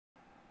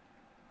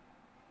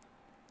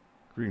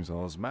Greetings,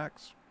 all. This is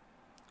Max.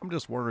 I'm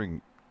just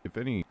wondering if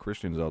any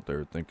Christians out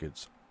there think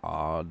it's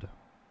odd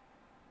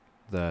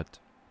that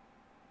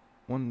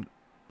when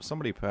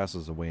somebody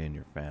passes away in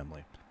your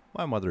family,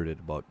 my mother did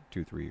about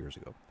 2-3 years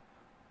ago.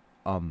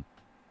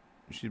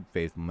 She's a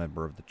faithful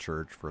member of the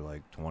church for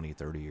like 20,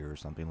 30 years,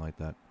 something like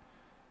that.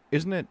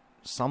 Isn't it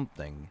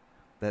something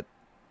that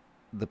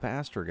the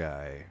pastor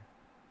guy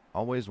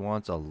always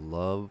wants a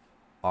love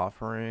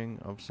offering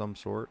of some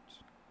sort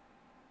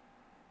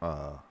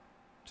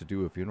to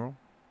do a funeral?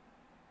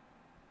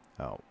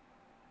 Oh,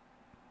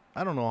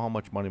 I don't know how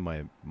much money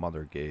my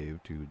mother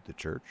gave to the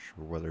church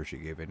or whether she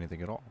gave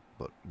anything at all,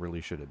 but really,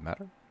 should it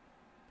matter?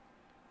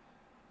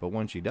 But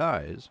when she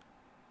dies,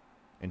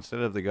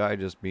 instead of the guy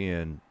just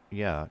being,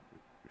 yeah,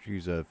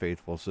 she's a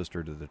faithful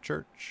sister to the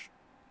church,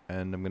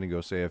 and I'm going to go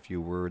say a few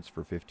words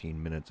for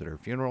 15 minutes at her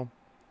funeral,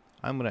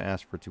 I'm going to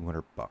ask for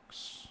 $200.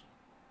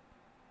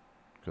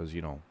 Because,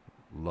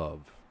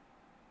 love.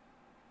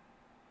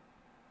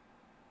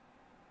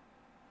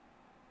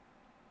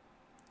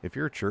 If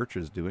your church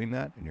is doing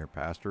that and your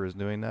pastor is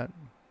doing that,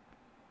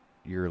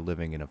 you're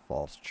living in a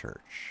false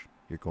church.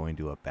 You're going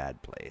to a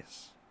bad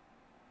place.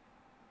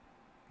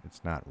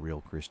 It's not real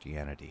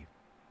Christianity.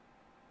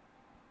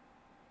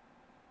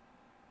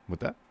 With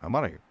that, I'm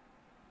out of here.